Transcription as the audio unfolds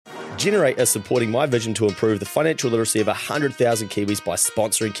Generate is supporting my vision to improve the financial literacy of 100,000 Kiwis by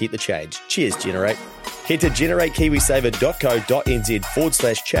sponsoring Keep the Change. Cheers, Generate. Head to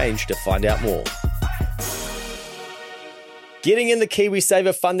generatekiwisaver.co.nz/change to find out more. Getting in the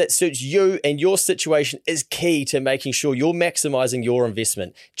KiwiSaver fund that suits you and your situation is key to making sure you're maximising your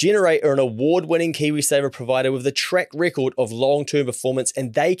investment. Generate are an award-winning KiwiSaver provider with a track record of long-term performance,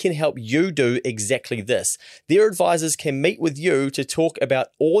 and they can help you do exactly this. Their advisors can meet with you to talk about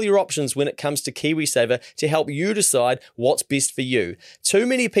all your options when it comes to KiwiSaver to help you decide what's best for you. Too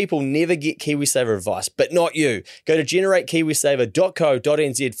many people never get KiwiSaver advice, but not you. Go to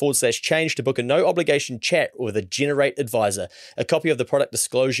generatekiwisaver.co.nz/change to book a no-obligation chat with a Generate advisor. A copy of the product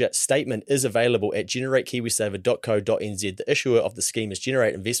disclosure statement is available at generatekiwisaver.co.nz. The issuer of the scheme is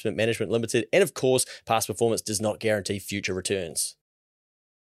Generate Investment Management Limited, and of course, past performance does not guarantee future returns.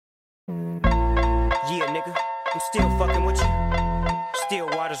 Yeah, nigga, I'm still fucking with you. Still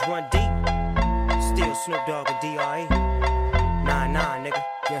waters run deep. Still Snoop Dogg and D.R.E. Nah, nigga.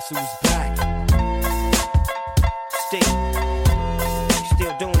 Guess who's back?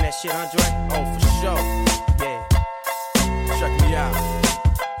 Still doing that shit, Andre? Oh, for sure. Yeah. Check me out.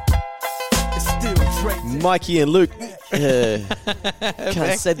 It's still Drake. Mikey and Luke.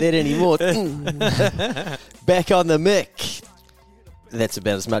 Can't say that anymore. Back on the mic. That's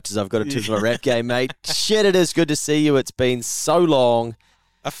about as much as I've got to do for a rap game, mate. Shit, it is good to see you. It's been so long.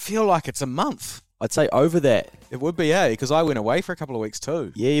 I feel like it's a month. I'd say over that. It would be, because I went away for a couple of weeks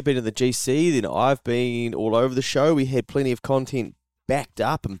too. Yeah, you've been to the GC, then I've been all over the show. We had plenty of content backed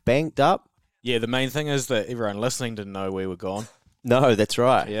up and banked up. Yeah, the main thing is that everyone listening didn't know we were gone. No, that's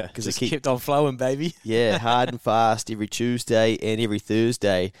right. Yeah, because it kept on flowing, baby. Yeah, hard and fast every Tuesday and every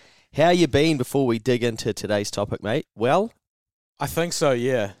Thursday. How you been before we dig into today's topic, mate? Well? I think so,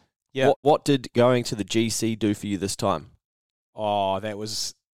 yeah. What did going to the GC do for you this time? Oh, that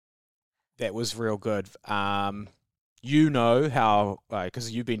was real good. You know how, because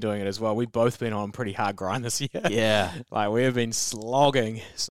you've been doing it as well, we've both been on a pretty hard grind this year. Yeah. We have been slogging.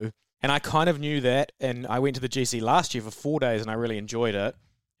 And I kind of knew that, and I went to the GC last year for 4 days, and I really enjoyed it.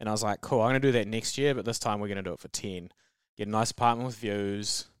 And I was like, cool, I'm going to do that next year, but this time we're going to do it for 10. Get a nice apartment with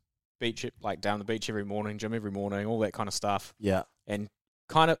views, beach, down the beach every morning, gym every morning, all that kind of stuff. Yeah. And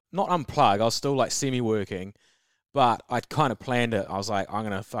kind of, not unplug, I was still semi-working, but I'd kind of planned it. I was like, I'm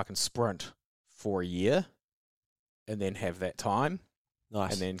going to fucking sprint for a year and then have that time.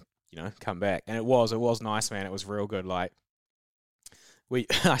 Nice. And then, come back. And it was nice, man. It was real good.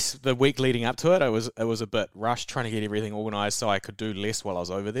 The week leading up to it, it was a bit rushed trying to get everything organised so I could do less while I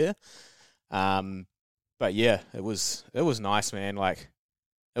was over there. But yeah, it was nice, man.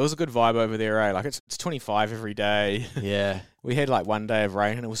 It was a good vibe over there, eh? It's 25 every day. Yeah. We had 1 day of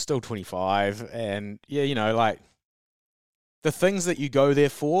rain and it was still 25. And yeah, the things that you go there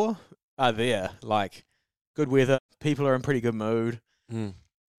for are there. Good weather, people are in pretty good mood. Mm.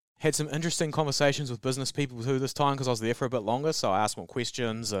 Had some interesting conversations with business people too this time because I was there for a bit longer, so I asked more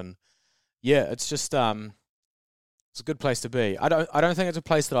questions, and yeah, it's just it's a good place to be. I don't think it's a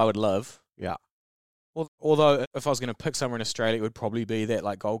place that I would live. Yeah. Although if I was going to pick somewhere in Australia, it would probably be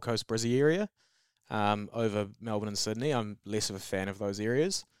that Gold Coast, Brizzy area, over Melbourne and Sydney. I'm less of a fan of those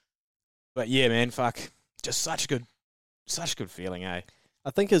areas, but yeah, man, just such a good feeling, eh? I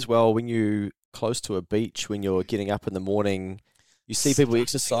think as well when you close to a beach, when you're getting up in the morning. You see people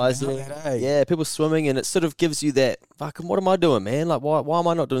exercising, yeah, people swimming, and it sort of gives you that, fucking, what am I doing, man? Why am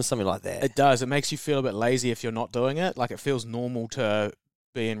I not doing something like that? It does. It makes you feel a bit lazy if you're not doing it. It feels normal to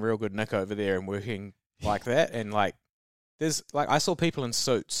be in real good nick over there and working like that. And, there's, I saw people in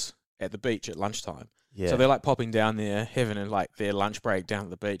suits at the beach at lunchtime. Yeah. So they're, popping down there, having, their lunch break down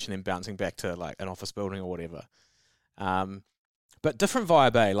at the beach and then bouncing back to, an office building or whatever. But different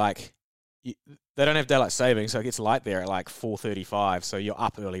vibe, eh? They don't have daylight saving, so it gets light there at 4:35. So you're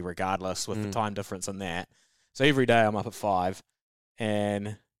up early regardless with the time difference and that. So every day I'm up at 5,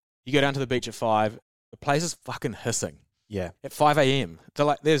 and you go down to the beach at 5. The place is fucking hissing. Yeah. At 5 a.m.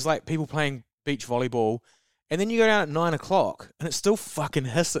 There's people playing beach volleyball, and then you go down at 9 o'clock, and it's still fucking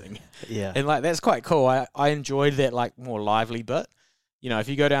hissing. Yeah. And that's quite cool. I enjoyed that more lively bit. If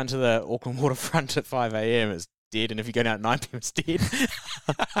you go down to the Auckland waterfront at 5 a.m., it's dead, and if you go down at 9 p.m. it's dead.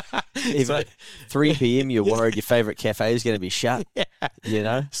 Even 3 p.m. you're worried your favourite cafe is going to be shut.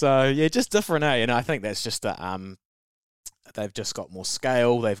 Yeah. So yeah, just different, eh? And I think that's just they've just got more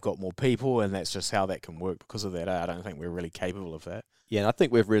scale, they've got more people, and that's just how that can work because of that. I don't think we're really capable of that. Yeah, and I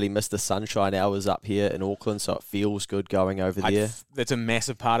think we've really missed the sunshine hours up here in Auckland, so it feels good going over there. That's a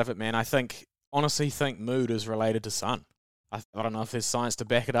massive part of it, man. I honestly think mood is related to sun. I don't know if there's science to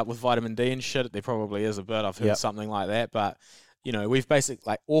back it up with vitamin D and shit. There probably is a bit. I've heard something like that. But we've basically,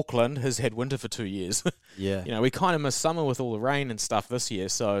 like, Auckland has had winter for 2 years. Yeah. We kind of missed summer with all the rain and stuff this year.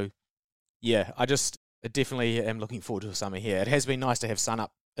 So, yeah, I definitely am looking forward to a summer here. It has been nice to have sun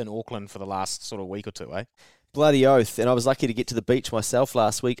up in Auckland for the last sort of week or two, eh? Bloody oath. And I was lucky to get to the beach myself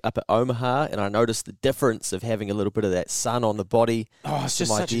last week up at Omaha, and I noticed the difference of having a little bit of that sun on the body. Oh, it's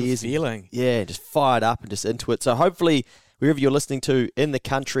just such a good feeling. Yeah, just fired up and just into it. So hopefully, wherever you're listening to in the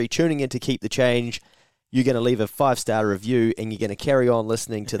country, tuning in to Keep the Change, you're going to leave a 5-star review and you're going to carry on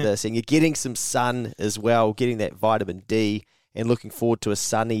listening to this. And you're getting some sun as well, getting that vitamin D, and looking forward to a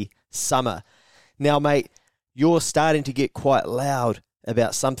sunny summer. Now, mate, you're starting to get quite loud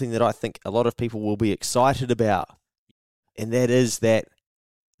about something that I think a lot of people will be excited about, and that is that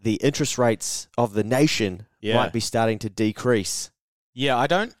the interest rates of the nation might be starting to decrease. Yeah, I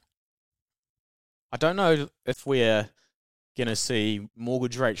don't know if we're going to see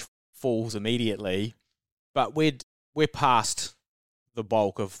mortgage rate falls immediately, but we're past the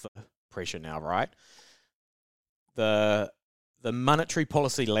bulk of the pressure now, right? The monetary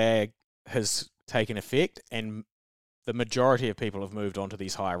policy lag has taken effect, and the majority of people have moved on to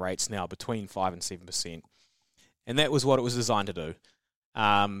these higher rates now, between 5 and 7%. And that was what it was designed to do.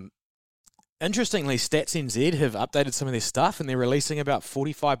 Interestingly, Stats NZ have updated some of their stuff, and they're releasing about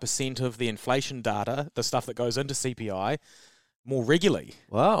 45% of the inflation data, the stuff that goes into CPI, more regularly.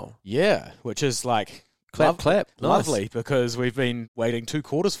 Wow. Yeah, which is like clap. Lovely, Nice. because we've been waiting 2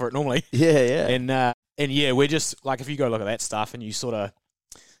 quarters for it normally. Yeah. And yeah, we're just, like, if you go look at that stuff and you sort of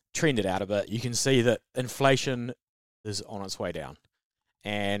trend it out a bit, you can see that inflation is on its way down.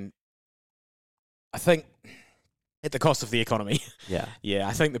 And I think at the cost of the economy. Yeah. Yeah,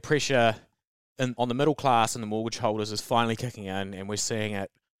 I think the pressure on the middle class and the mortgage holders is finally kicking in, and we're seeing it.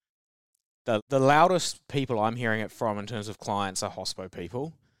 The loudest people I'm hearing it from in terms of clients are hospo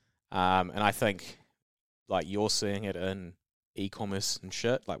people. And I think, like, you're seeing it in e-commerce and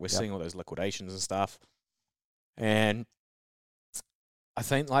shit. Like, we're seeing all those liquidations and stuff. And I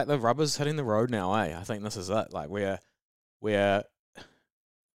think, like, the rubber's hitting the road now, eh? I think this is it. Like, where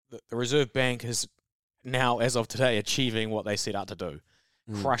the Reserve Bank is now, as of today, achieving what they set out to do,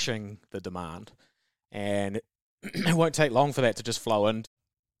 crushing the demand. And it won't take long for that to just flow in.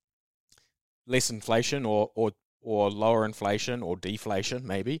 Less inflation or lower inflation or deflation,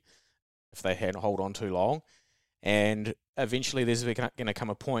 maybe, if they hold on too long. And eventually there's going to come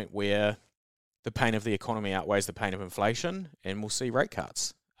a point where the pain of the economy outweighs the pain of inflation, and we'll see rate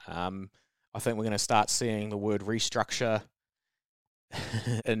cuts. I think we're going to start seeing the word restructure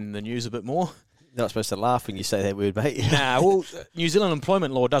in the news a bit more. You're not supposed to laugh when you say that word, mate. Nah, well, New Zealand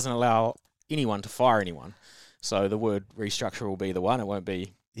employment law doesn't allow anyone to fire anyone. So the word restructure will be the one. It won't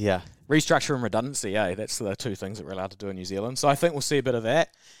be restructure and redundancy, eh? That's the 2 things that we're allowed to do in New Zealand. So I think we'll see a bit of that.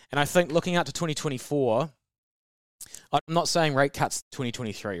 And I think looking out to 2024, I'm not saying rate cuts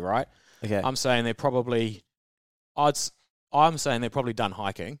 2023, right? Okay. I'm saying they're probably done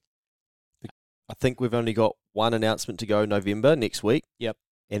hiking. I think we've only got one announcement to go November next week. Yep.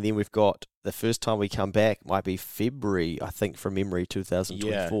 And then we've got the first time we come back might be February, I think, from memory,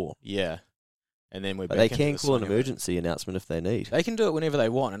 2024. Yeah. And then But they can call an emergency announcement if they need. They can do it whenever they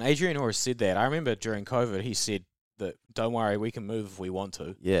want. And Adrian always said that. I remember during COVID, he said that, don't worry, we can move if we want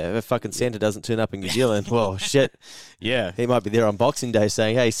to. Yeah, if fucking Santa doesn't turn up in New Zealand, well, shit. Yeah. He might be there on Boxing Day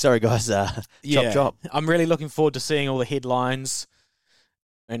saying, hey, sorry, guys, chop. I'm really looking forward to seeing all the headlines,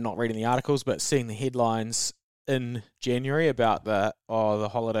 and not reading the articles, but seeing the headlines in January about the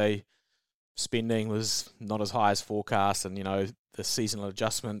holiday spending was not as high as forecast, and, the seasonal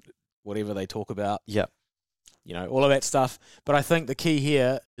adjustment, whatever they talk about. Yeah. All of that stuff. But I think the key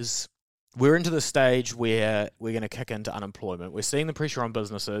here is we're into the stage where we're going to kick into unemployment. We're seeing the pressure on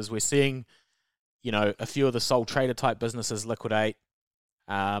businesses. We're seeing, a few of the sole trader type businesses liquidate.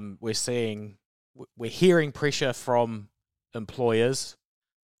 We're hearing pressure from employers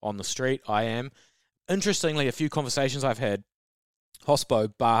on the street. I am. Interestingly, a few conversations I've had,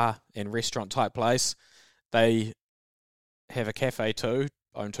 hospo, bar and restaurant type place, they have a cafe too,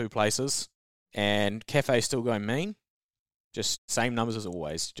 own 2 places, and cafe still going mean. Just same numbers as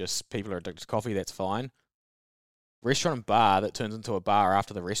always. Just people are addicted to coffee, that's fine. Restaurant and bar that turns into a bar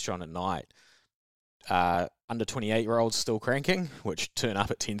after the restaurant at night. Under 28-year-olds still cranking, which turn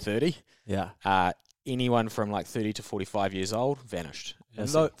up at 10:30. Yeah. Anyone from like 30 to 45 years old, vanished. And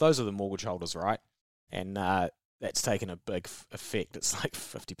those are the mortgage holders, right? And that's taken a big effect. It's like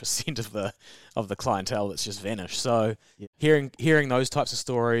 50% of the clientele that's just vanished. So hearing those types of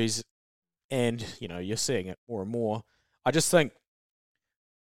stories, and you're seeing it more and more. I just think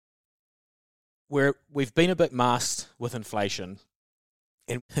we've been a bit masked with inflation,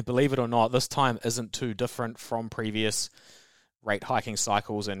 and believe it or not, this time isn't too different from previous rate hiking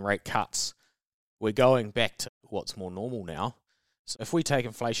cycles and rate cuts. We're going back to what's more normal now. So if we take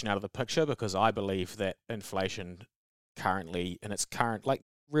inflation out of the picture, because I believe that inflation currently, in its current, like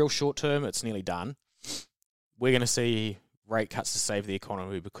real short term, it's nearly done. We're going to see rate cuts to save the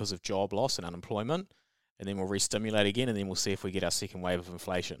economy because of job loss and unemployment, and then we'll re-stimulate again, and then we'll see if we get our second wave of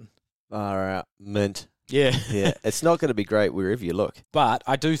inflation. All right, mint. Yeah. Yeah, it's not going to be great wherever you look. But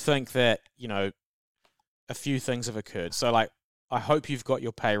I do think that, a few things have occurred. So, like, I hope you've got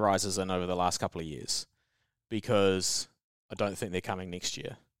your pay rises in over the last couple of years, because I don't think they're coming next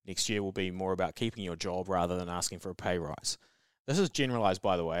year. Next year will be more about keeping your job rather than asking for a pay rise. This is generalized,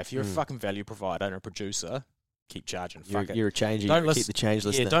 by the way. If you're a fucking value provider and a producer, keep charging. You're a changer. Keep the change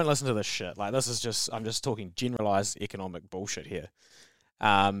listener. Yeah, don't listen to this shit. Like, this is I'm just talking generalized economic bullshit here.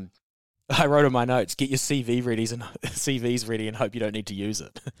 I wrote in my notes, get your CVs ready and hope you don't need to use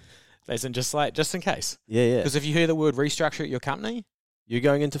it. As in just in case. Yeah. Because if you hear the word restructure at your company, you're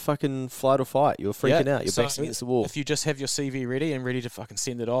going into fucking flight or fight. You're freaking out. You're backing against the wall. If you just have your CV ready to fucking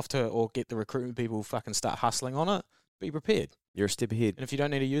send it off to, or get the recruitment people fucking start hustling on it, be prepared. You're a step ahead. And if you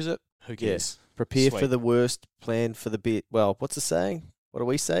don't need to use it, who cares? Yeah. Prepare Sweet. for the worst, plan for the best. Well, what's the saying? What do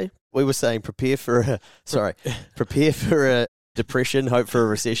we say? We were saying prepare for a depression, hope for a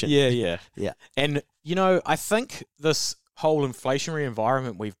recession. Yeah. Yeah. And, I think this whole inflationary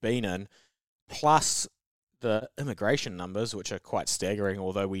environment we've been in, plus the immigration numbers, which are quite staggering,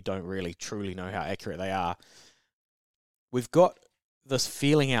 although we don't really truly know how accurate they are, we've got this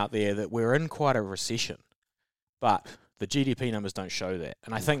feeling out there that we're in quite a recession, but the GDP numbers don't show that.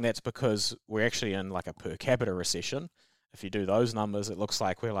 And I think that's because we're actually in like a per capita recession. If you do those numbers, it looks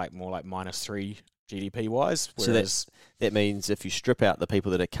like we're like more like -3 GDP wise. Whereas so that means if you strip out the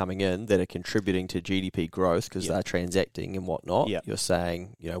people that are coming in that are contributing to GDP growth because they're transacting and whatnot, you're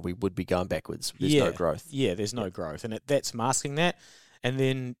saying, we would be going backwards. There's no growth. Yeah, there's no growth. And that's masking that. And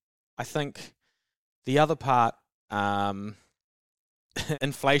then I think the other part,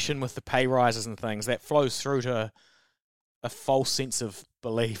 inflation with the pay rises and things, that flows through to a false sense of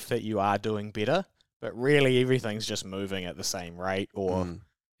belief that you are doing better. But really everything's just moving at the same rate or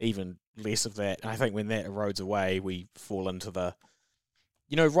even less of that. And I think when that erodes away, we fall into the,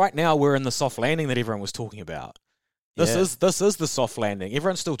 right now we're in the soft landing that everyone was talking about. This is the soft landing.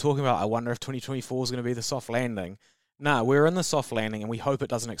 Everyone's still talking about, I wonder if 2024 is going to be the soft landing. No, we're in the soft landing and we hope it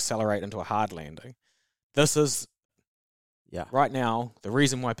doesn't accelerate into a hard landing. This is, right now, the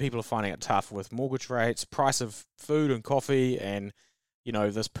reason why people are finding it tough with mortgage rates, price of food and coffee, and,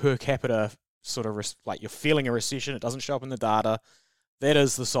 this per capita sort of, like you're feeling a recession, it doesn't show up in the data. That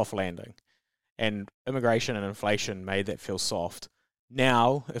is the soft landing. And immigration and inflation made that feel soft.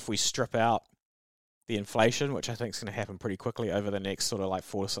 Now, if we strip out the inflation, which I think is going to happen pretty quickly over the next sort of like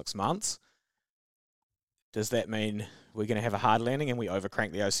 4 to 6 months, does that mean we're going to have a hard landing and we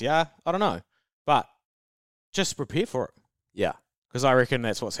overcrank the OCR? I don't know. But just prepare for it. Yeah. Because I reckon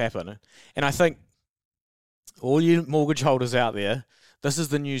that's what's happening. And I think all you mortgage holders out there, this is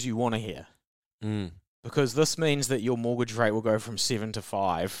the news you want to hear. Because this means that your mortgage rate will go from 7 to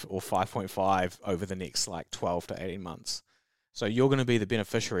 5 or 5.5 over the next like 12 to 18 months. So you're going to be the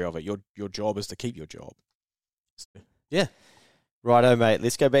beneficiary of it. Your job is to keep your job. Yeah. Righto, mate.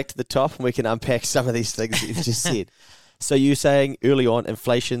 Let's go back to the top and we can unpack some of these things that you've just said. So you're saying early on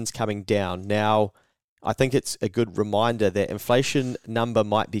inflation's coming down. Now, I think it's a good reminder that inflation number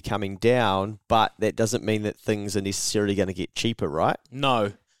might be coming down, but that doesn't mean that things are necessarily going to get cheaper, right?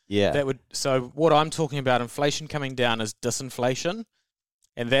 No. Yeah. So what I'm talking about, inflation coming down, is disinflation,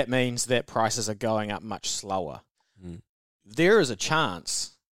 and that means that prices are going up much slower. There is a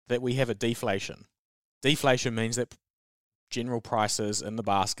chance that we have a deflation. Deflation means that general prices in the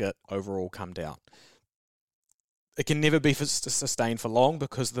basket overall come down. It can never be sustained for long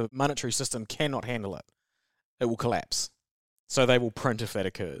because the monetary system cannot handle it. It will collapse. So they will print if that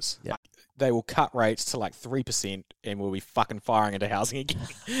occurs. Yeah. They will cut rates to like 3% and we'll be fucking firing into housing again.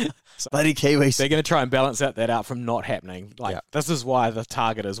 So bloody Kiwis. They're going to try and balance that out from not happening. This is why the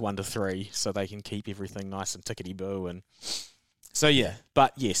target is 1 to 3, so they can keep everything nice and tickety-boo. And so,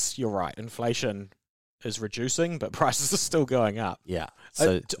 but yes, you're right. Inflation is reducing, but prices are still going up. Yeah.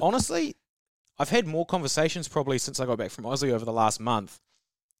 So honestly, I've had more conversations probably since I got back from Aussie over the last month,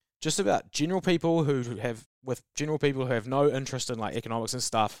 just about general people who have no interest in like economics and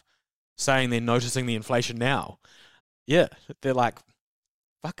stuff, saying they're noticing the inflation now. Yeah, they're like,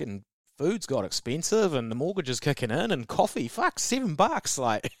 fucking food's got expensive and the mortgage is kicking in and coffee, fuck, $7.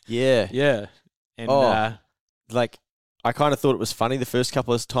 Like, yeah. And like, I kind of thought it was funny the first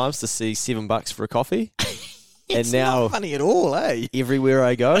couple of times to see $7 for a coffee. It's now not funny at all, eh? everywhere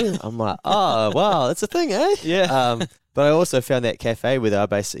I go, I'm like, oh, wow, that's a thing, eh? Yeah. But I also found that cafe where they were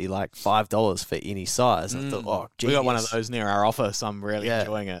basically like $5 for any size. I thought, oh, We got one of genius. those near our office. I'm really Yeah.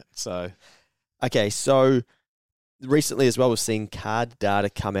 enjoying it. So, Okay, so recently as well, we've seen card data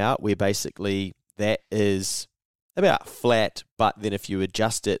come out where basically that is about flat, but then if you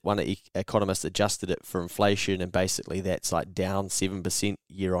adjust it, one economist adjusted it for inflation, and basically that's like down 7%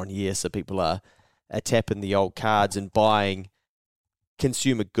 year on year. So people are tapping the old cards and buying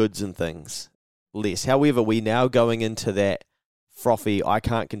consumer goods and things less. However, we now going into that frothy, I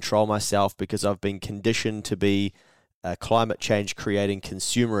can't control myself because I've been conditioned to be a climate change creating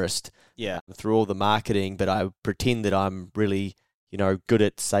consumerist through all the marketing, but I pretend that I'm really, good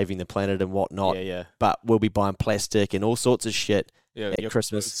at saving the planet and whatnot. yeah. But we'll be buying plastic and all sorts of shit Yeah, at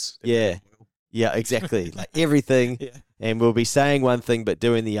Christmas. foods, Yeah, exactly. Like everything. Yeah. And we'll be saying one thing but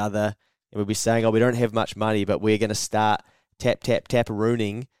doing the other. And we'll be saying, we don't have much money, but we're going to start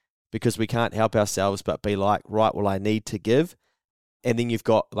tap-a-rooning because we can't help ourselves but be like, right, well, I need to give. And then you've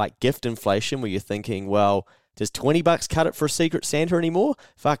got like gift inflation where you're thinking, well, does $20 cut it for a Secret Santa anymore?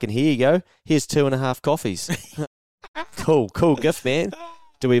 Fucking here you go. Here's 2.5 coffees. Cool gift, man.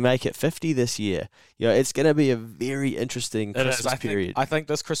 Do we make it 50 this year? It's going to be a very interesting Christmas period. I think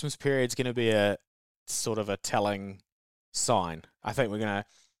this Christmas period is going to be a sort of a telling sign. I think we're going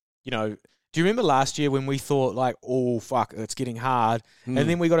to, do you remember last year when we thought like, oh, fuck, it's getting hard? And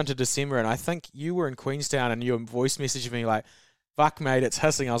then we got into December and I think you were in Queenstown and you voice messaged me like, fuck, mate, it's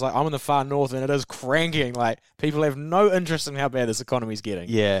hissing. I was like, I'm in the far north and it is cranking. Like, people have no interest in how bad this economy's getting.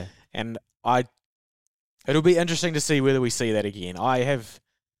 Yeah. And it'll be interesting to see whether we see that again.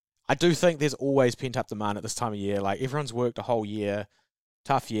 I do think there's always pent-up demand at this time of year. Like, everyone's worked a whole year,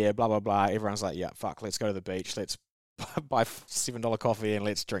 tough year, blah, blah, blah. Everyone's like, yeah, fuck, let's go to the beach. Let's buy $7 coffee and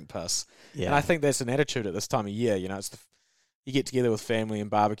let's drink piss. Yeah. And I think that's an attitude at this time of year. It's you get together with family and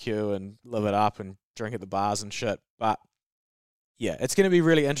barbecue and live it up and drink at the bars and shit. But, yeah, it's going to be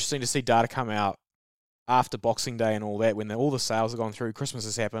really interesting to see data come out after Boxing Day and all that, when all the sales have gone through, Christmas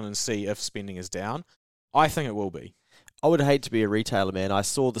has happened, and see if spending is down. I think it will be. I would hate to be a retailer, man. I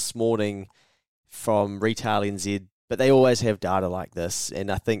saw this morning from Retail NZ, but they always have data like this,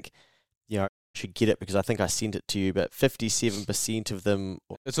 and I think, I should get it because I think I sent it to you, but 57% of them...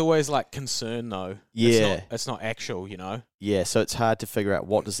 It's always like concern, though. Yeah. It's not actual, Yeah, so it's hard to figure out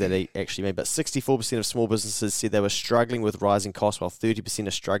what does that actually mean. But 64% of small businesses said they were struggling with rising costs, while 30%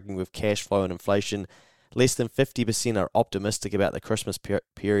 are struggling with cash flow and inflation. Less than 50% are optimistic about the Christmas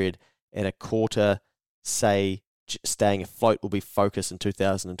period, and a quarter say staying afloat will be focused in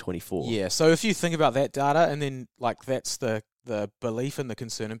 2024. Yeah, so if you think about that data, and then like that's the belief and the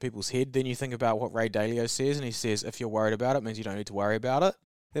concern in people's head, then you think about what Ray Dalio says, and he says if you're worried about it, means you don't need to worry about it,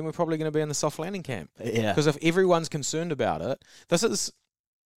 then we're probably going to be in the soft landing camp. Yeah. Because if everyone's concerned about it, this is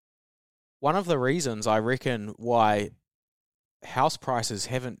one of the reasons I reckon why house prices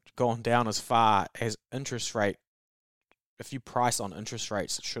haven't gone down as far as interest rate. If you price on interest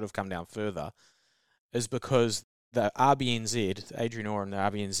rates, it should have come down further, is because the RBNZ, Adrian Orr and the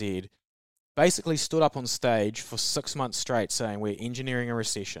RBNZ, basically stood up on stage for 6 months straight saying we're engineering a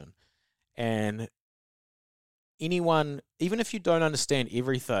recession. And anyone, even if you don't understand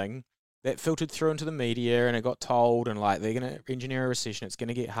everything, that filtered through into the media and it got told, and like they're going to engineer a recession, it's going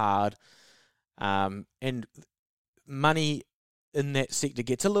to get hard. And money in that sector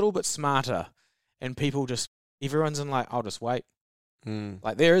gets a little bit smarter, and everyone's in like, I'll just wait.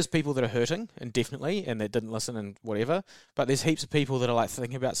 Like, there is people that are hurting, and definitely, and that didn't listen and whatever, but there's heaps of people that are like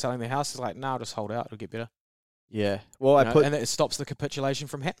thinking about selling their house. It's like, no, just hold out, it'll get better. Yeah. Well, and it stops the capitulation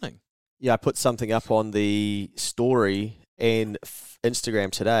from happening. Yeah, I put something up on the story and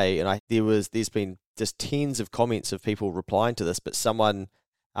Instagram today, and there's been just tens of comments of people replying to this, but someone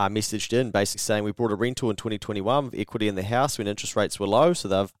messaged in basically saying we brought a rental in 2021 with equity in the house when interest rates were low, so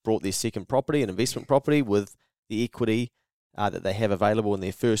they've brought their second property, an investment property, with the equity that they have available in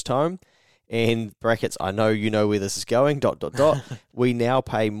their first home. And brackets, I know you know where this is going, ... We now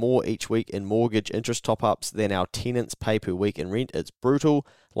pay more each week in mortgage interest top-ups than our tenants pay per week in rent. It's brutal.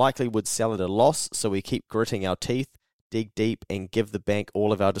 Likely would sell at a loss, so we keep gritting our teeth, dig deep, and give the bank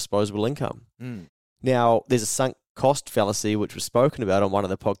all of our disposable income. Now, there's a sunk cost fallacy, which was spoken about on one of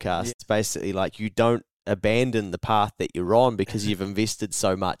the podcasts. Yeah. It's basically like you don't abandon the path that you're on because you've invested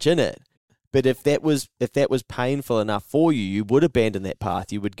so much in it. But if that was painful enough for you, you would abandon that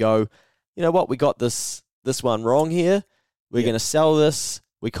path. You would go, you know what, we got this one wrong here. We're going to sell this.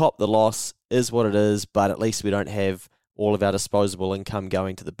 We cop the loss, is what it is, but at least we don't have all of our disposable income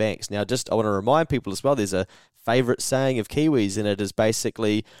going to the banks. Now, I want to remind people as well, there's a favorite saying of Kiwis, and it is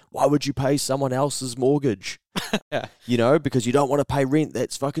basically, why would you pay someone else's mortgage? Yeah. You know, because you don't want to pay rent.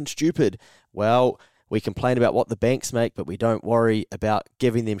 That's fucking stupid. Well, we complain about what the banks make, but we don't worry about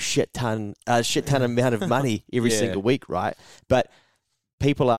giving them shit ton amount of money every Yeah. single week, right? But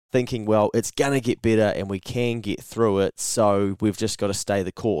people are thinking, well, it's going to get better and we can get through it, so we've just got to stay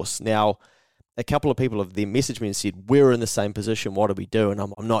the course. Now, a couple of people have then messaged me and said, we're in the same position, what do we do? And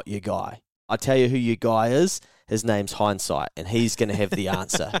I'm not your guy. I tell you who your guy is. His name's Hindsight, and he's going to have the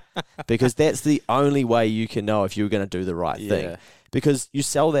answer because that's the only way you can know if you're going to do the right thing. Because you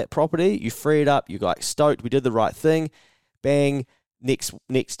sell that property, you free it up, you're like stoked, we did the right thing. Bang,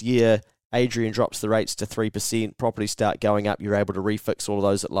 next year, Adrian drops the rates to 3%, properties start going up, you're able to refix all of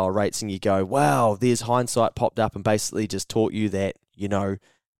those at lower rates, and you go, wow, there's Hindsight popped up and basically just taught you that, you know,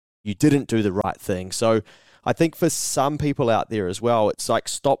 you didn't do the right thing. So I think for some people out there as well, it's like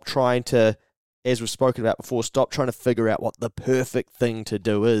stop trying to, as we've spoken about before, stop trying to figure out what the perfect thing to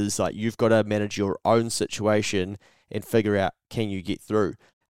do is. Like, you've got to manage your own situation and figure out, can you get through?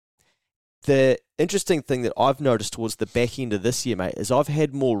 The interesting thing that I've noticed towards the back end of this year, mate, is I've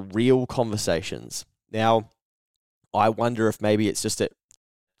had more real conversations. Now, I wonder if maybe it's just at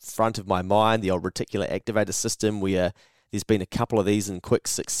front of my mind, the old reticular activator system, where there's been a couple of these in quick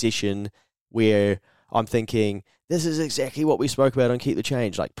succession where I'm thinking, this is exactly what we spoke about on Keep the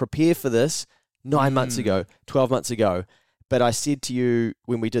Change. Like, prepare for this 9 months ago, 12 months ago. But I said to you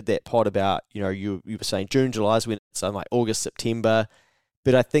when we did that pod about, you know, you were saying June, July is when it's like August, September.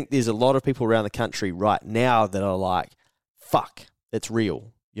 But I think there's a lot of people around the country right now that are like, fuck, it's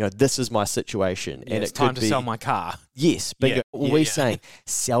real. You know, this is my situation. Yeah, and it's it time could to be, sell my car. Yes, but Yeah, we're yeah. saying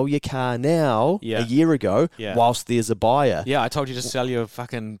sell your car now Yeah. a year ago Yeah. whilst there's a buyer. Yeah, I told you to sell you a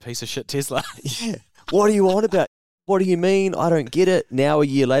fucking piece of shit Tesla. Yeah. What are you on about? What do you mean? I don't get it. Now, a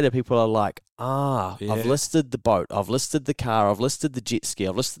year later, people are like, I've Yeah. listed the boat, I've listed the car, I've listed the jet ski,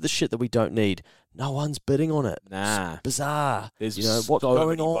 I've listed the shit that we don't need. No one's bidding on it. Nah. It's bizarre. There's You know, what's so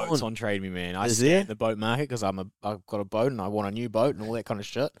going many boats on? on Trade Me, man. I Is scan there? the boat market because I've got a boat and I want a new boat and all that kind of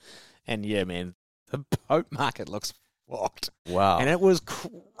shit. And yeah, man, the boat market looks fucked. Wow. And it was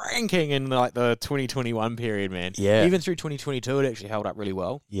cranking in like the 2021 period, man. Yeah. Even through 2022, it actually held up really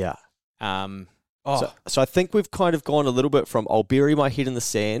well. Yeah. Oh, So I think we've kind of gone a little bit from, I'll bury my head in the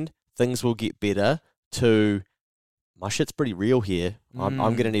sand, things will get better, to my shit's pretty real here. I'm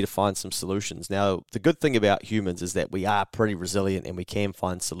going to need to find some solutions. Now, the good thing about humans is that we are pretty resilient and we can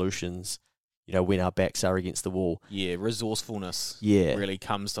find solutions, you know, when our backs are against the wall. yeah, resourcefulness Yeah. really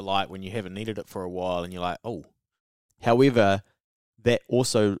comes to light when you haven't needed it for a while and you're like, oh, However, that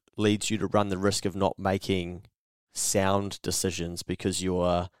also leads you to run the risk of not making sound decisions because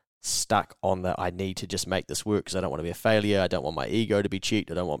you're stuck on the, I need to just make this work because I don't want to be a failure. I don't want my ego to be checked.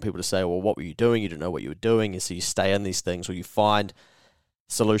 I don't want people to say, well, what were you doing? You didn't know what you were doing. And so you stay in these things, or you find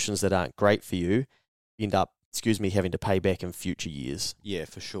solutions that aren't great for you, end up, having to pay back in future years. yeah,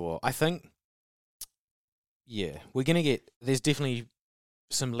 for sure. I think, yeah, we're going to there's definitely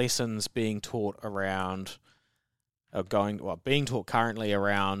some lessons being taught around, being taught currently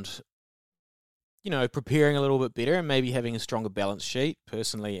around, you know, preparing a little bit better and maybe having a stronger balance sheet,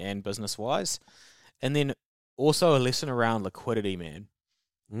 personally and business-wise. And then also a lesson around liquidity, man.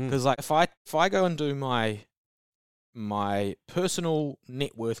 Because like if I go and do my personal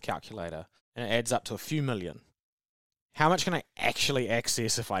net worth calculator and it adds up to a few million, how much can I actually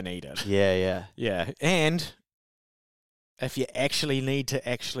access if I need it? Yeah. Yeah. And if you actually need to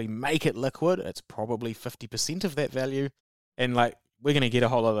actually make it liquid, it's probably 50% of that value. And like, we're going to get a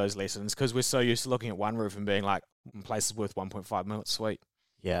whole lot of those lessons because we're so used to looking at one roof and being like, place is worth 1.5 million, sweet.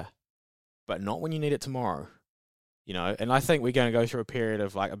 Yeah. But not when you need it tomorrow. You know, and I think we're going to go through a period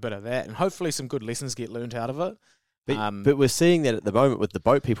of like a bit of that and hopefully some good lessons get learned out of it. But we're seeing that at the moment with the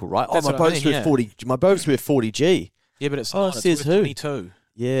boat people, right? Oh, That's my what I boat's mean, worth yeah. 40. My boat's worth 40G. Yeah, but it's Oh, not. It's says worth who? 22.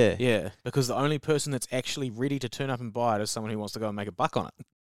 Yeah. Yeah, because the only person that's actually ready to turn up and buy it is someone who wants to go and make a buck on it.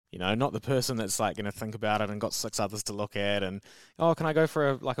 You know, not the person that's like going to think about it and got 6 others to look at and, oh, can I go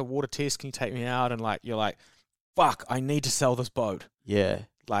for a water test? Can you take me out? And like, you're like, fuck, I need to sell this boat. Yeah.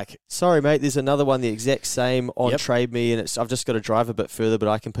 Like, Sorry, mate. There's another one the exact same on Yep. Trade Me, and I've just got to drive a bit further, but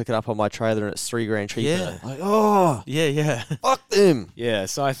I can pick it up on my trailer, and it's $3,000 cheaper. Yeah. Like, oh, yeah. fuck them. Yeah,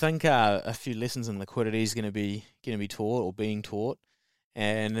 so I think a few lessons in liquidity is going to be taught or being taught.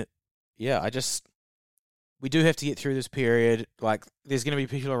 And yeah, we do have to get through this period. Like, there's going to be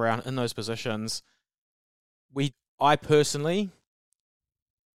people around in those positions. I personally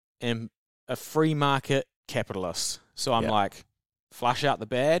am a free market capitalist. So I'm Yeah. like, flush out the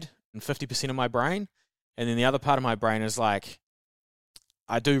bad and 50% of my brain. And then the other part of my brain is like,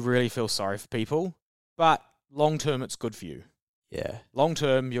 I do really feel sorry for people, but long term, it's good for you. Yeah. Long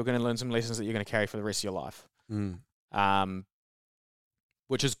term, you're going to learn some lessons that you're going to carry for the rest of your life.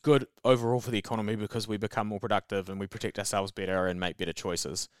 Which is good overall for the economy because we become more productive and we protect ourselves better and make better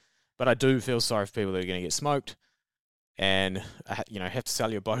choices. But I do feel sorry for people that are going to get smoked and, have to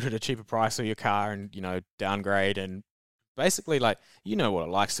sell your boat at a cheaper price or your car and, downgrade and basically, like, you know what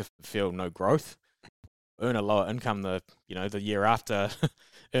it likes to feel no growth, earn a lower income the year after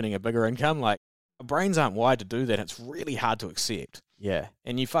earning a bigger income. Like, our brains aren't wired to do that. It's really hard to accept. Yeah.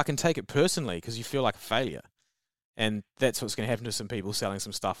 And you fucking take it personally because you feel like a failure. And that's what's going to happen to some people selling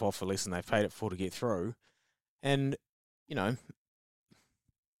some stuff off for less than they've paid it for to get through. And,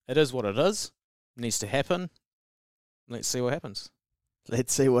 it is what it is. It needs to happen. Let's see what happens.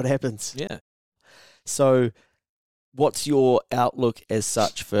 Let's see what happens. Yeah. So, what's your outlook as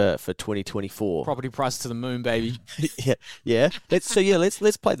such for 2024? Property prices to the moon, baby. yeah.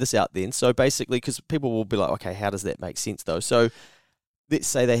 Let's play this out then. So basically, because people will be like, okay, how does that make sense though? So let's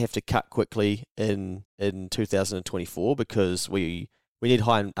say they have to cut quickly in 2024 because we need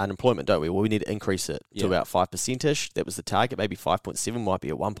high unemployment, don't we? Well, we need to increase it to about 5%ish. That was the target. Maybe 5.7 might be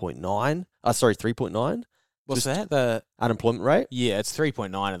at 1.9. 3.9. What's that? The unemployment rate? Yeah, it's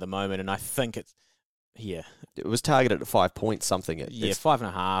 3.9 at the moment, and I think it's it was targeted at 5 point something.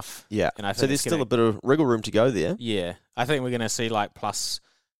 5.5. Yeah, and I think so there's still a bit of wriggle room to go there. Yeah, I think we're going to see like plus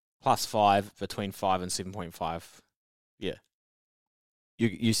 5 between 5 and 7.5. Yeah.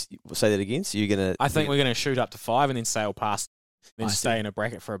 You say that again? So you're going to... I think we're going to shoot up to 5 and then sail past, then stay see. in a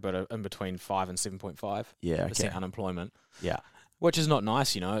bracket for a bit of in between 5 and 7.5%. Yeah, okay. Unemployment. Yeah. Which is not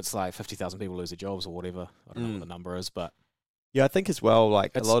nice, It's like 50,000 people lose their jobs or whatever. I don't know what the number is, but... Yeah, I think as well,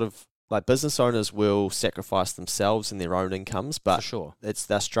 like a lot of business owners will sacrifice themselves and their own incomes, but for sure.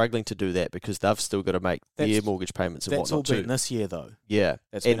 They're struggling to do that because they've still got to make their mortgage payments and whatnot too. That's all been this year, though. Yeah.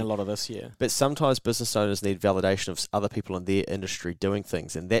 That's been a lot of this year. But sometimes business owners need validation of other people in their industry doing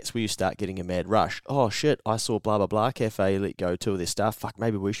things, and that's where you start getting a mad rush. Oh, shit, I saw blah, blah, blah cafe let go 2 of their staff. Fuck,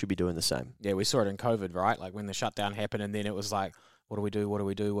 maybe we should be doing the same. Yeah, we saw it in COVID, right? Like when the shutdown happened and then it was like, what do we do? What do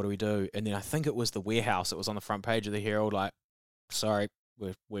we do? What do we do? And then I think it was the warehouse. It was on the front page of the Herald, like, sorry,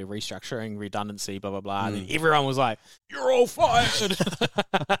 we're restructuring, redundancy, blah, blah, blah. And then everyone was like, you're all fired.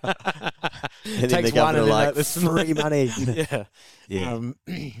 And then the governor like, free money. Yeah.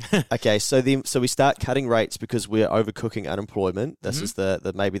 Okay, so we start cutting rates because we're overcooking unemployment. This is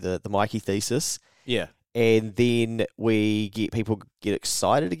maybe the Mikey thesis. Yeah. And then people get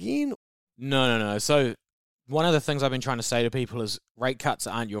excited again? No. So one of the things I've been trying to say to people is rate cuts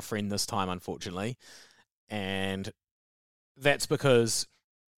aren't your friend this time, unfortunately. And that's because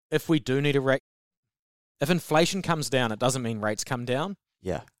if we do need if inflation comes down, it doesn't mean rates come down.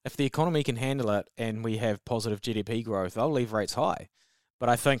 Yeah. If the economy can handle it and we have positive GDP growth, they'll leave rates high. But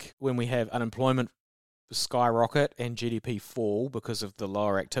I think when we have unemployment skyrocket and GDP fall because of the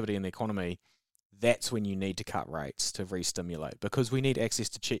lower activity in the economy, that's when you need to cut rates to re-stimulate because we need access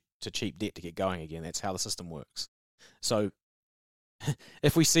to cheap debt to get going again. That's how the system works. So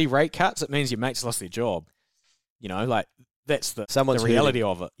if we see rate cuts, it means your mate's lost their job. That's the reality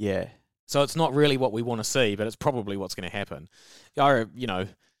of it. Yeah. So it's not really what we want to see, but it's probably what's going to happen.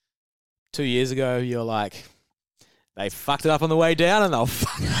 2 years ago, you're like, they fucked it up on the way down and they'll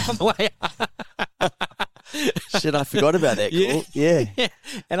fuck it up on the way up. Shit, I forgot about that. Cool. Yeah.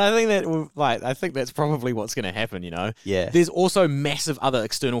 And I think that's probably what's going to happen, Yeah. There's also massive other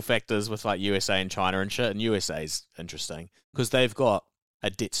external factors with like USA and China and shit, and USA's interesting because they've got a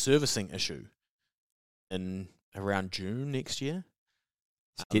debt servicing issue in around June next year.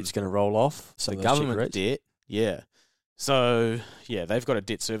 Debt's going to roll off. The government debt, yeah. So, yeah, they've got a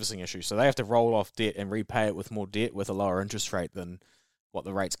debt servicing issue. So they have to roll off debt and repay it with more debt with a lower interest rate than what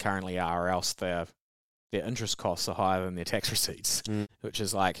the rates currently are, or else their interest costs are higher than their tax receipts, which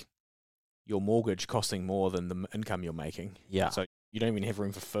is like your mortgage costing more than the income you're making. Yeah. So you don't even have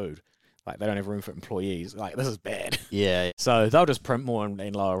room for food. Like, they don't have room for employees. Like, this is bad. Yeah. So they'll just print more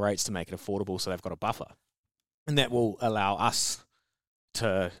and lower rates to make it affordable, so they've got a buffer. And that will allow us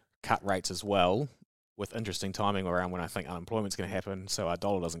to cut rates as well with interesting timing around when I think unemployment's going to happen so our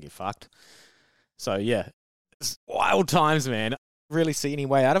dollar doesn't get fucked. So, yeah, it's wild times, man. Really see any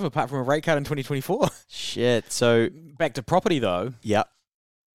way out of it apart from a rate cut in 2024. Shit. So, back to property, though. Yeah.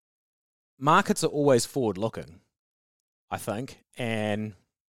 Markets are always forward-looking, I think, and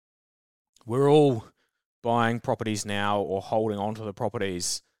we're all buying properties now or holding on to the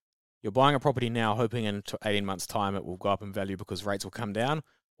properties. You're buying a property now hoping in 18 months' time it will go up in value because rates will come down,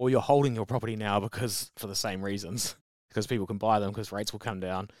 or you're holding your property now because for the same reasons, because people can buy them because rates will come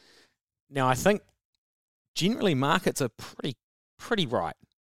down. Now, I think generally markets are pretty right.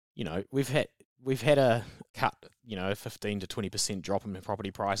 We've had a cut, a 15 to 20% drop in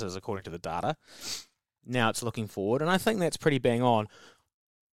property prices according to the data. Now it's looking forward, and I think that's pretty bang on.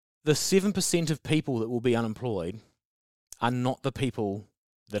 The 7% of people that will be unemployed are not the people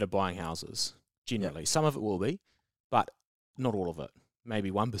that are buying houses, generally. Some of it will be, but not all of it.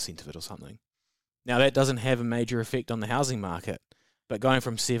 Maybe 1% of it or something. Now, that doesn't have a major effect on the housing market, but going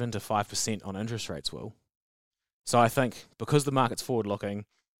from 7 to 5% on interest rates will. So I think because the market's forward-looking,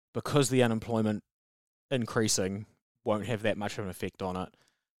 because the unemployment increasing won't have that much of an effect on it,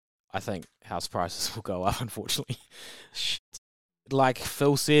 I think house prices will go up, unfortunately. Like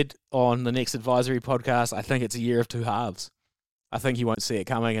Phil said on the next advisory podcast, I think it's a year of two halves. I think you won't see it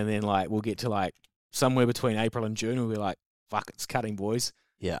coming, and then we'll get to somewhere between April and June, and we'll be like, fuck, it's cutting, boys.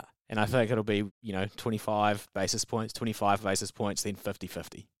 Yeah. And I think it'll be, 25 basis points, then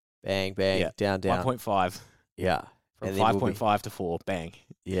 50-50. Bang, bang, down. 1.5. Yeah. From 5.5 to 4, bang.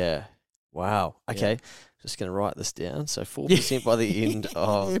 Yeah. Wow. Okay. Yeah. Just going to write this down. So 4% by the end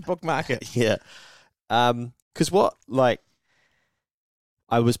of... bookmark it. Yeah. Because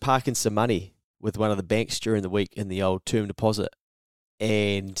I was parking some money with one of the banks during the week in the old term deposit.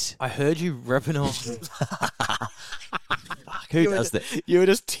 And I heard you ripping off. Who does that? You were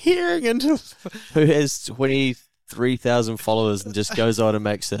just tearing into... Who has 23,000 followers and just goes on and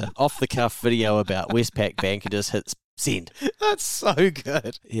makes an off-the-cuff video about Westpac Bank and just hits send. That's so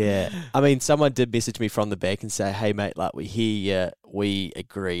good. Yeah. I mean, someone did message me from the bank and say, hey, mate, we hear you, we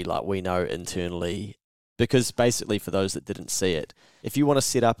agree, we know internally. Because basically, for those that didn't see it, if you want to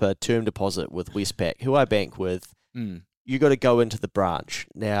set up a term deposit with Westpac, who I bank with, you got to go into the branch.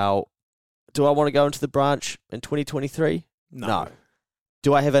 Now, do I want to go into the branch in 2023? No.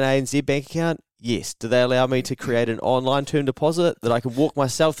 Do I have an ANZ bank account? Yes. Do they allow me to create an online term deposit that I can walk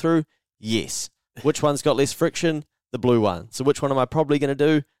myself through? Yes. Which one's got less friction? The blue one. So which one am I probably going to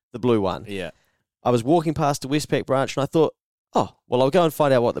do? The blue one. Yeah. I was walking past the Westpac branch and I thought, oh, well, I'll go and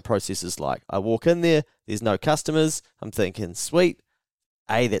find out what the process is like. I walk in there, there's no customers. I'm thinking, sweet.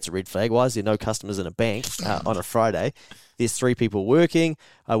 A, that's a red flag. Why is there no customers in a bank on a Friday? There's 3 people working.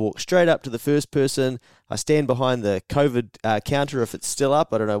 I walk straight up to the first person. I stand behind the COVID counter if it's still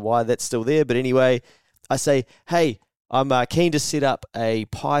up. I don't know why that's still there. But anyway, I say, hey, I'm keen to set up a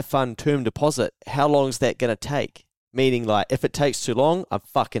Pi Fund term deposit. How long is that going to take? Meaning, if it takes too long, I'm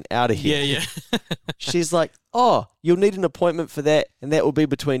fucking out of here. Yeah. She's like, oh, you'll need an appointment for that, and that will be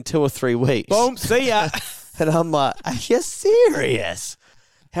between 2 or 3 weeks. Boom, see ya. And I'm like, are you serious?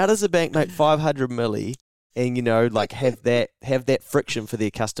 How does a bank make 500 milli and, have that friction for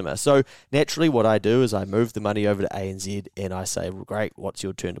their customer? So naturally what I do is I move the money over to ANZ and I say, well, great, what's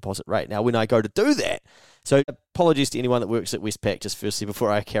your term deposit rate? Now, when I go to do that, so apologies to anyone that works at Westpac, just firstly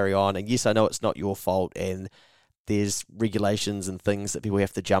before I carry on. And yes, I know it's not your fault and there's regulations and things that people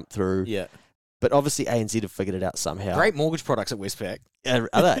have to jump through. Yeah. But obviously ANZ have figured it out somehow. Great mortgage products at Westpac. Are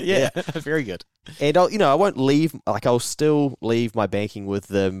they? Yeah, very good. And I won't leave, I'll still leave my banking with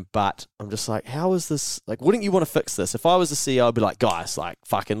them, but I'm just like, how is this, wouldn't you want to fix this? If I was the CEO, I'd be like, guys,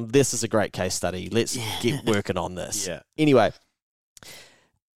 fucking, this is a great case study. Let's get working on this. Yeah. Anyway,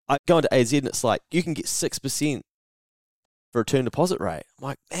 I go into AZ and it's like, you can get 6% for a term deposit rate. I'm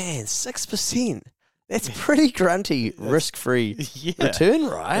like, man, 6%. That's pretty grunty, risk-free return,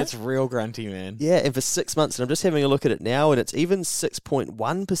 right? That's real grunty, man. Yeah, and for 6 months, and I'm just having a look at it now, and it's even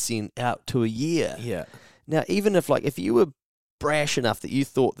 6.1% out to a year. Yeah. Now, even if you were brash enough that you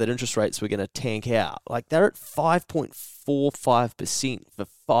thought that interest rates were going to tank out, they're at 5.45% for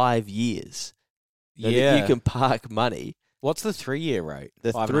 5 years. Yeah. You can park money. What's the 3-year rate?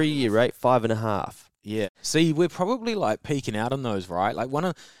 The 3-year rate, 5.5. Yeah. See, we're probably peaking out on those, right?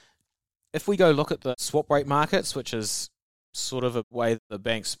 If we go look at the swap rate markets, which is sort of a way the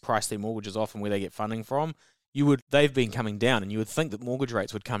banks price their mortgages off and where they get funding from, they've been coming down, and you would think that mortgage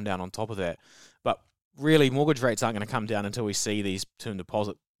rates would come down on top of that. But really, mortgage rates aren't going to come down until we see these term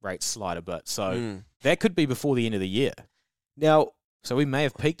deposit rates slide a bit. So that could be before the end of the year. Now, so we may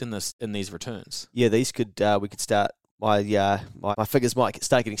have peaked in these returns. Yeah, these we could start. My figures might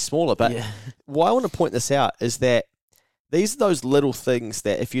start getting smaller. But why I want to point this out is that these are those little things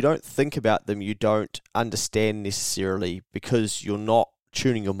that if you don't think about them, you don't understand necessarily because you're not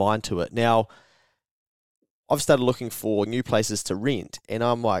tuning your mind to it. Now, I've started looking for new places to rent, and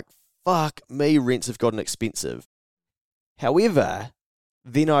I'm like, fuck me, rents have gotten expensive. However,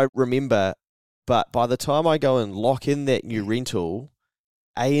 then I remember, but by the time I go and lock in that new rental,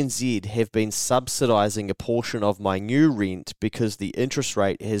 ANZ have been subsidising a portion of my new rent because the interest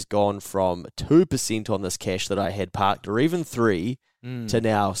rate has gone from 2% on this cash that I had parked, or even 3%, to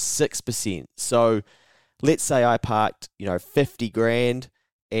now 6%. So let's say I parked, 50 grand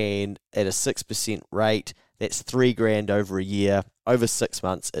and at a 6% rate, that's $3,000 over a year. Over 6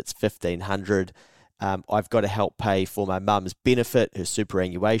 months, it's $1,500. I've got to help pay for my mum's benefit, her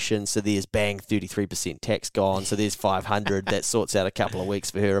superannuation. So there's bang, 33% tax gone. So there's $500. That sorts out a couple of weeks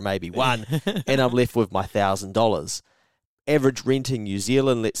for her, or maybe one. And I'm left with my $1,000. Average rent in New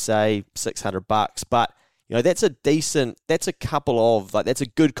Zealand, let's say $600. But that's that's a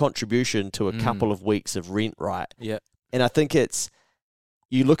good contribution to a couple of weeks of rent, right? Yeah. And I think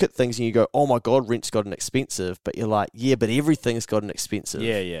you look at things and you go, oh my God, rent's gotten expensive. But you're like, yeah, but everything's gotten expensive.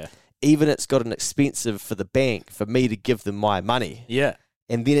 Yeah. Even it's gotten expensive for the bank for me to give them my money. Yeah.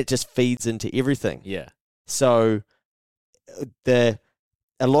 And then it just feeds into everything. Yeah. So a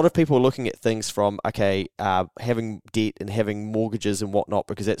lot of people are looking at things from, having debt and having mortgages and whatnot,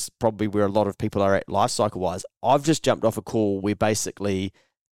 because that's probably where a lot of people are at life cycle wise. I've just jumped off a call where basically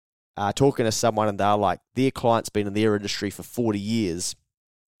talking to someone and they're like, their client's been in their industry for 40 years.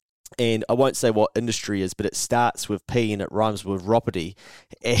 And I won't say what industry is, but it starts with P and it rhymes with Ropity.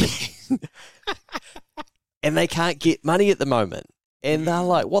 And they can't get money at the moment. And they're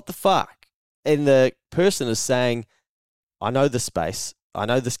like, what the fuck? And the person is saying, I know this space. I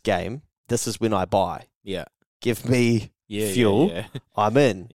know this game. This is when I buy. Yeah. Give me fuel. Yeah. I'm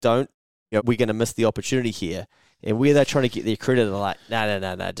in. Don't, we're going to miss the opportunity here. And where they're trying to get their credit, they're like,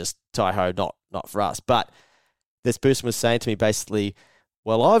 no, just tie-ho, not for us. But this person was saying to me basically,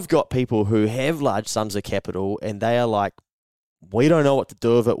 well, I've got people who have large sums of capital and they are like, we don't know what to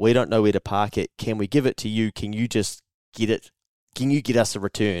do with it. We don't know where to park it. Can we give it to you? Can you just get it? Can you get us a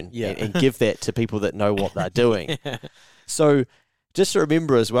return? Yeah. And give that to people that know what they're doing? So just to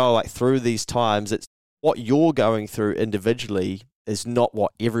remember as well, like through these times, it's what you're going through individually is not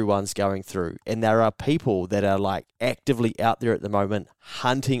what everyone's going through. And there are people that are like actively out there at the moment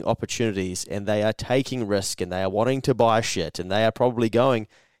hunting opportunities, and they are taking risk, and they are wanting to buy shit, and they are probably going,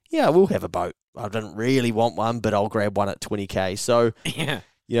 yeah, we'll have a boat. I didn't really want one, but I'll grab one at 20K. So,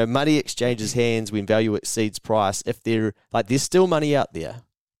 money exchanges hands when value exceeds price. If there's still money out there,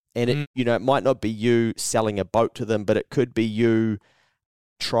 and it might not be you selling a boat to them, but it could be you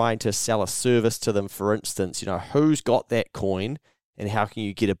trying to sell a service to them, for instance. Who's got that coin and how can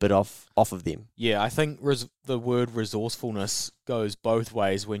you get a bit off of them? Yeah, I think the word resourcefulness goes both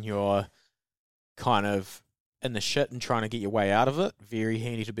ways when you're kind of in the shit and trying to get your way out of it. Very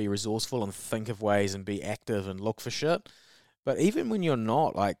handy to be resourceful and think of ways and be active and look for shit. But even when you're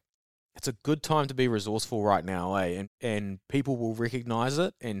not, it's a good time to be resourceful right now, eh? And people will recognize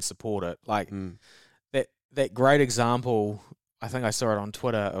it and support it. That great example, I think I saw it on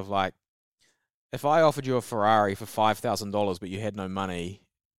Twitter, of if I offered you a Ferrari for $5,000 but you had no money,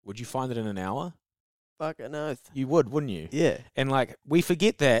 would you find it in an hour? Fucking oath. You would, wouldn't you? Yeah. And we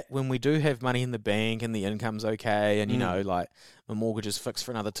forget that when we do have money in the bank and the income's okay, and my mortgage is fixed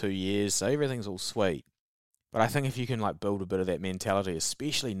for another 2 years, so everything's all sweet. But I think if you can build a bit of that mentality,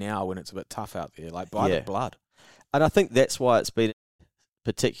 especially now when it's a bit tough out there, buy the blood. And I think that's why it's been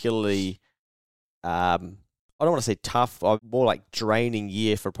particularly, I don't want to say tough, more draining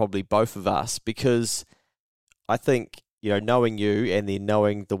year for probably both of us, because I think, knowing you and then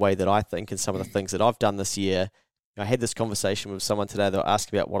knowing the way that I think and some of the things that I've done this year, I had this conversation with someone today that were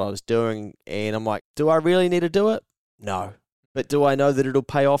asking about what I was doing, and I'm like, do I really need to do it? No. But do I know that it'll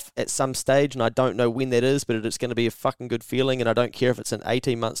pay off at some stage? And I don't know when that is, but it's going to be a fucking good feeling, and I don't care if it's in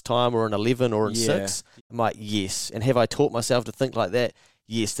 18 months' time or in 11 or in 6. I'm like, yes. And have I taught myself to think like that?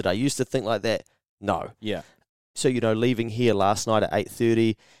 Yes. Did I used to think like that? No. Yeah. So, leaving here last night at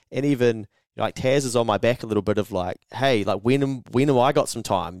 8:30, and even Taz is on my back a little bit of hey, when am I got some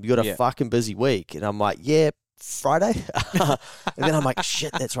time? You got a fucking busy week. And I'm like, yeah, Friday. And then I'm like,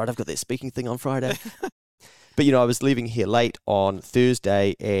 shit, that's right. I've got that speaking thing on Friday. But, I was leaving here late on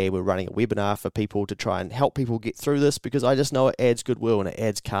Thursday, and we're running a webinar for people to try and help people get through this, because I just know it adds goodwill and it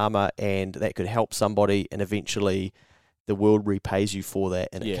adds karma, and that could help somebody, and eventually the world repays you for that,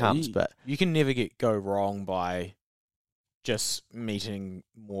 and it comes. But you can never go wrong by just meeting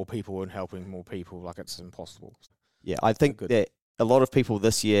more people and helping more people. It's impossible. Yeah, I think that a lot of people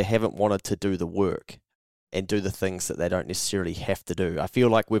this year haven't wanted to do the work and do the things that they don't necessarily have to do. I feel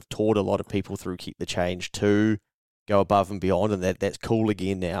like we've taught a lot of people through Keep the Change to go above and beyond, and that's cool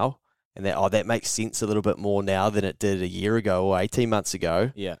again now. And that makes sense a little bit more now than it did a year ago or 18 months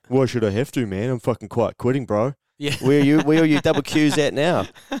ago. Yeah. Why should I have to, man? I'm fucking quiet quitting, bro. Yeah. Where are you double Qs at now?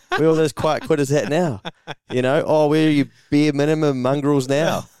 Where are all those quiet quitters at now? Where are you bare minimum mongrels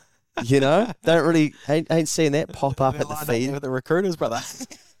now? Don't really, ain't seeing that pop up at the feed. With the recruiters, brother.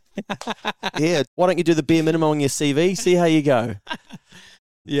 Yeah, why don't you do the bare minimum on your CV? See how you go.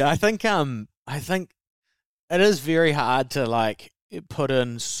 Yeah, I think it is very hard to put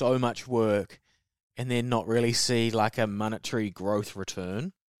in so much work and then not really see like a monetary growth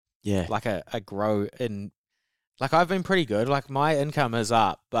return. Yeah. Like a grow in, like I've been pretty good. Like my income is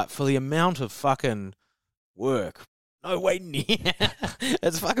up, but for the amount of fucking work, no way near.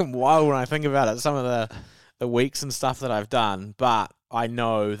 It's fucking wild when I think about it. Some of the weeks and stuff that I've done, but I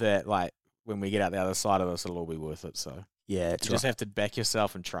know that like when we get out the other side of this, it'll all be worth it. So Yeah, you just have to back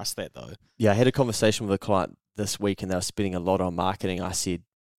yourself and trust that though. Yeah, I had a conversation with a client this week and they were spending a lot on marketing. I said,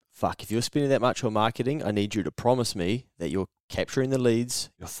 fuck, if you're spending that much on marketing, I need you to promise me that you're capturing the leads,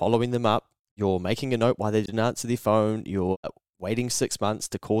 you're following them up, you're making a note why they didn't answer their phone, you're waiting 6 months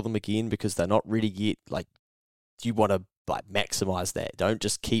to call them again because they're not ready yet. Like, you want to like maximize that. Don't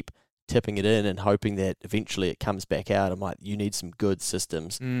just keep tipping it in and hoping that eventually it comes back out. I'm like, you need some good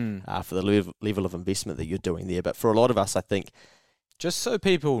systems for the level of investment that you're doing there. But for a lot of us, I think, just so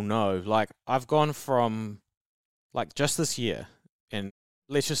people know, like I've gone from like just this year, and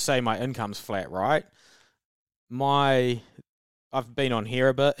let's just say my income's flat, right? I've been on here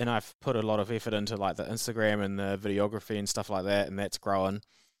a bit and I've put a lot of effort into like the Instagram and the videography and stuff like that, and that's growing.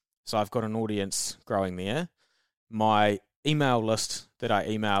 So I've got an audience growing there. My email list that I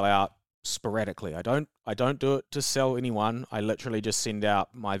email out sporadically. I don't do it to sell anyone. I literally just send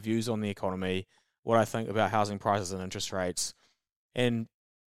out my views on the economy, what I think about housing prices and interest rates. And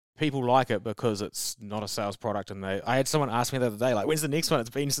people like it because it's not a sales product. And I had someone ask me the other day, like, when's the next one? It's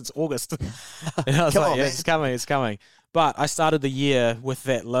been since August. And I was like, yeah, it's coming. But I started the year with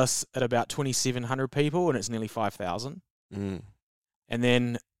that list at about 2,700 people, and it's nearly 5,000. And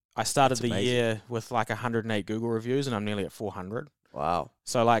then I started the year with like 108 Google reviews, and I'm nearly at 400. wow.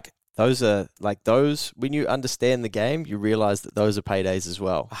 So like Those are when you understand the game, you realize that those are paydays as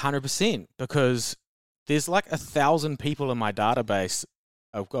well. 100%, because there's like 1,000 people in my database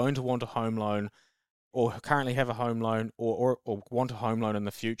are going to want a home loan, or currently have a home loan, or want a home loan in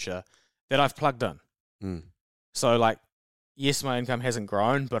the future that I've plugged in. So like, yes, my income hasn't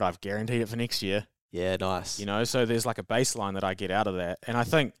grown, but I've guaranteed it for next year. Yeah, nice. You know, so there's like a baseline that I get out of that. And I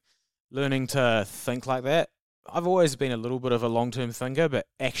think learning to think like that, I've always been a little bit of a long-term thinker, but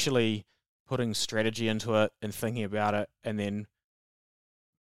actually putting strategy into it and thinking about it and then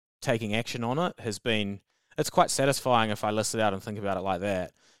taking action on it it's quite satisfying if I list it out and think about it like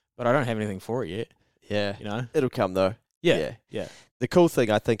that. But I don't have anything for it yet. Yeah. You know? It'll come though. Yeah. The cool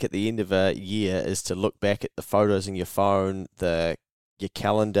thing, I think, at the end of a year is to look back at the photos in your phone, your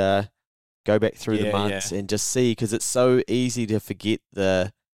calendar, go back through the months and just see, because it's so easy to forget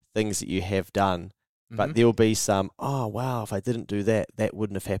the things that you have done. But there'll be some, oh, wow, if I didn't do that, that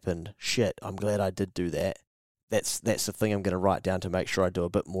wouldn't have happened. Shit, I'm glad I did do that. That's the thing I'm going to write down to make sure I do a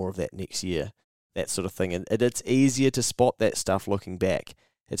bit more of that next year, that sort of thing. And it's easier to spot that stuff looking back.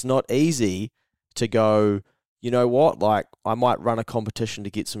 It's not easy to go, you know what, like, I might run a competition to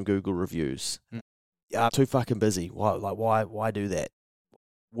get some Google reviews. I'm too fucking busy. Why do that?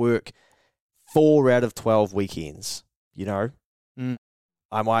 Work 4 out of 12 weekends, you know?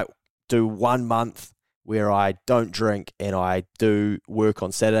 I might do 1 month where I don't drink and I do work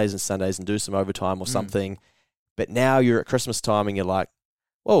on Saturdays and Sundays and do some overtime or something. But now you're at Christmas time and you're like,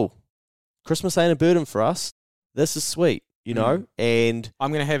 whoa, Christmas ain't a burden for us. This is sweet, you know? And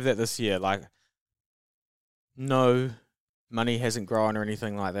I'm going to have that this year. Like, no, money hasn't grown or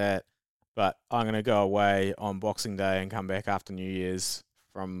anything like that, but I'm going to go away on Boxing Day and come back after New Year's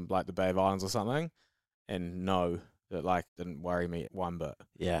from like the Bay of Islands or something, and know that like didn't worry me one bit.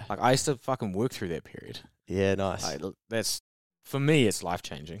 yeah. Like I used to fucking work through that period. Yeah, nice. Like, that's, for me, it's life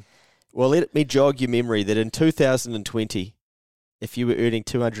changing. Well, let me jog your memory that in 2020, if you were earning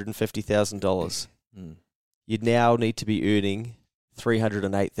 $250,000, you'd now need to be earning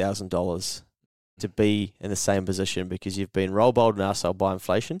 $308,000 to be in the same position, because you've been roll bowled and arsehole by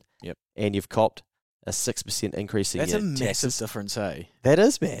inflation. Yep. And you've copped a 6% increase in That's your a massive taxes. difference, eh? That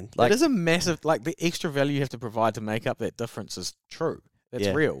is, man. Like, That is a massive, like the extra value you have to provide to make up that difference is true. That's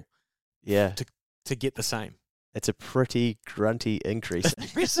Yeah. real. yeah, To get the same. it's a pretty grunty increase.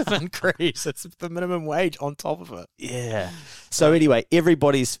 Massive increase. It's the minimum wage on top of it. Yeah. So anyway,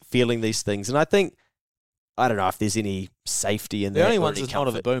 everybody's feeling these things, and I think, I don't know if there's any safety in that. The only or ones any that's not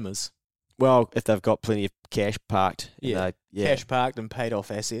are the comfort. boomers. Well, if they've got plenty of cash parked. Yeah. Yeah. Cash parked and paid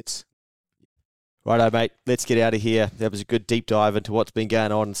off assets. Righto, mate. Let's get out of here. That was a good deep dive into what's been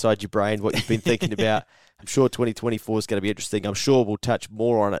going on inside your brain, what you've been thinking about. I'm sure 2024 is going to be interesting. I'm sure we'll touch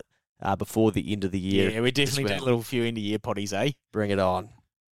more on it before the end of the year. Yeah, we definitely as did a well. little few end of year potties, eh? Bring it on.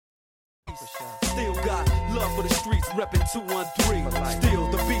 Still got love for the streets, reppin' 213. Still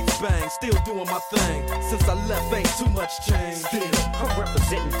the beats bang, still doing my thing. Since I left, ain't too much change. Still, I'm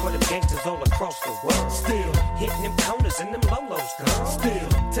representing for the gangsters all across the world. Still Hitting them corners and them lolos, girl. Still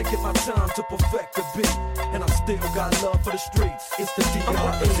taking my time to perfect the beat, and I still got love for the streets. It's the I'm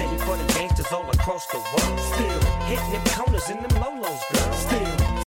D.R.E. representing for the gangsters all across the world. Still Hitting them corners and them lolos,